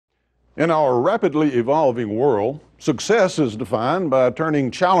In our rapidly evolving world, success is defined by turning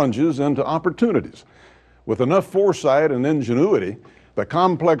challenges into opportunities. With enough foresight and ingenuity, the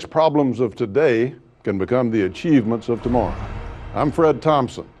complex problems of today can become the achievements of tomorrow. I'm Fred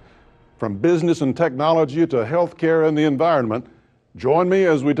Thompson. From business and technology to healthcare and the environment, join me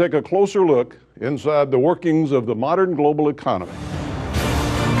as we take a closer look inside the workings of the modern global economy.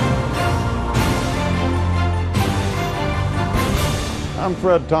 I'm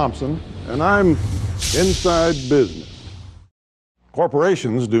Fred Thompson, and I'm inside business.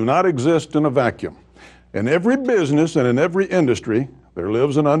 Corporations do not exist in a vacuum. In every business and in every industry, there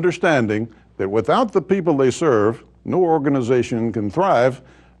lives an understanding that without the people they serve, no organization can thrive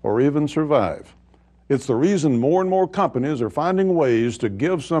or even survive. It's the reason more and more companies are finding ways to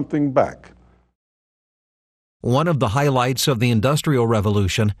give something back. One of the highlights of the Industrial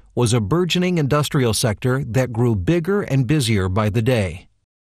Revolution was a burgeoning industrial sector that grew bigger and busier by the day.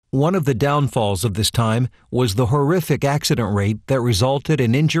 One of the downfalls of this time was the horrific accident rate that resulted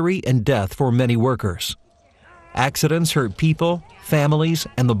in injury and death for many workers. Accidents hurt people, families,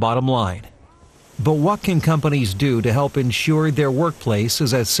 and the bottom line. But what can companies do to help ensure their workplace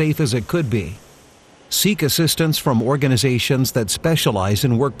is as safe as it could be? Seek assistance from organizations that specialize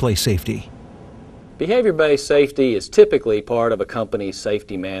in workplace safety. Behavior-based safety is typically part of a company's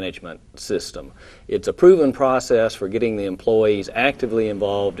safety management system. It's a proven process for getting the employees actively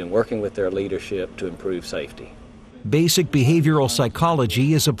involved in working with their leadership to improve safety. Basic behavioral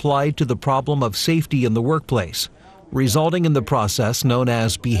psychology is applied to the problem of safety in the workplace, resulting in the process known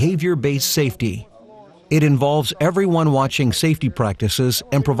as behavior-based safety. It involves everyone watching safety practices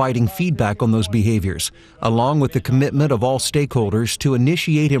and providing feedback on those behaviors, along with the commitment of all stakeholders to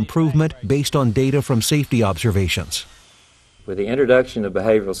initiate improvement based on data from safety observations. With the introduction of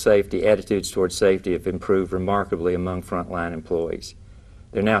behavioral safety, attitudes towards safety have improved remarkably among frontline employees.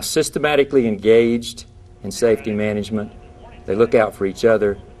 They're now systematically engaged in safety management, they look out for each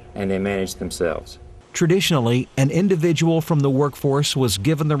other, and they manage themselves. Traditionally, an individual from the workforce was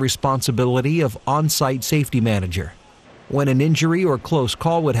given the responsibility of on-site safety manager. When an injury or close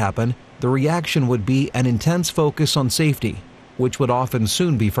call would happen, the reaction would be an intense focus on safety, which would often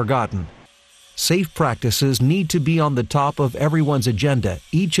soon be forgotten. Safe practices need to be on the top of everyone's agenda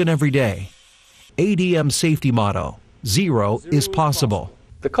each and every day. ADM's safety motto, "Zero is possible."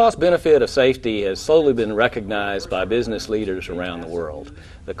 The cost-benefit of safety has slowly been recognized by business leaders around the world.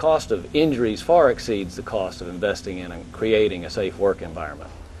 The cost of injuries far exceeds the cost of investing in and creating a safe work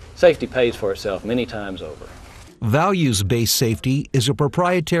environment. Safety pays for itself many times over. Values-based safety is a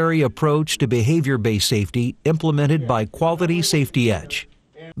proprietary approach to behavior-based safety implemented by Quality Safety Edge.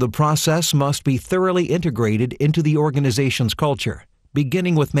 The process must be thoroughly integrated into the organization's culture,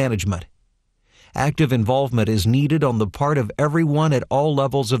 beginning with management. Active involvement is needed on the part of everyone at all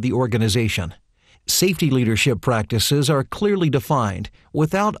levels of the organization. Safety leadership practices are clearly defined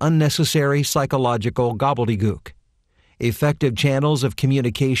without unnecessary psychological gobbledygook. Effective channels of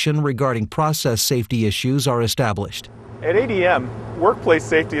communication regarding process safety issues are established. At ADM, workplace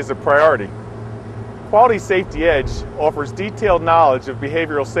safety is a priority. Quality Safety Edge offers detailed knowledge of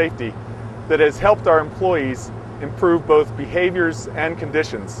behavioral safety that has helped our employees improve both behaviors and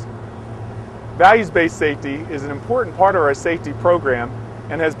conditions. Values-based safety is an important part of our safety program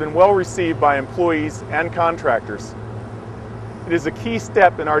and has been well received by employees and contractors. It is a key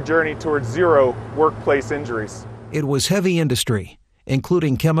step in our journey towards zero workplace injuries. It was heavy industry,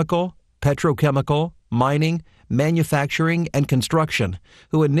 including chemical, petrochemical, mining, manufacturing, and construction,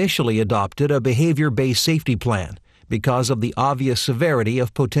 who initially adopted a behavior-based safety plan because of the obvious severity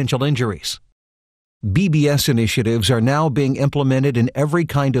of potential injuries. BBS initiatives are now being implemented in every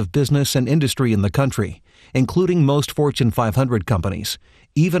kind of business and industry in the country, including most Fortune 500 companies,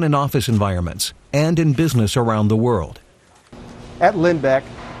 even in office environments, and in business around the world. At Lindbeck,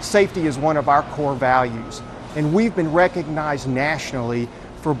 safety is one of our core values, and we've been recognized nationally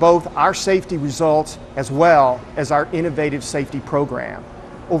for both our safety results as well as our innovative safety program.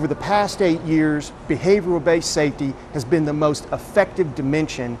 Over the past 8 years, behavioral-based safety has been the most effective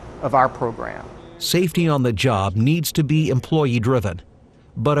dimension of our program. Safety on the job needs to be employee-driven,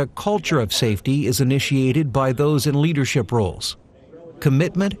 but a culture of safety is initiated by those in leadership roles.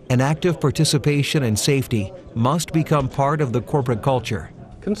 Commitment and active participation in safety must become part of the corporate culture.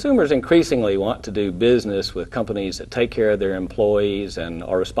 Consumers increasingly want to do business with companies that take care of their employees and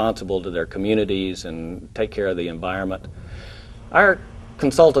are responsible to their communities and take care of the environment. Our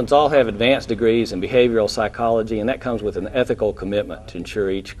consultants all have advanced degrees in behavioral psychology, and that comes with an ethical commitment to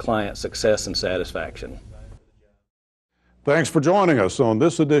ensure each client's success and satisfaction. Thanks for joining us on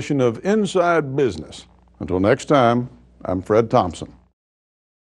this edition of Inside Business. Until next time, I'm Fred Thompson.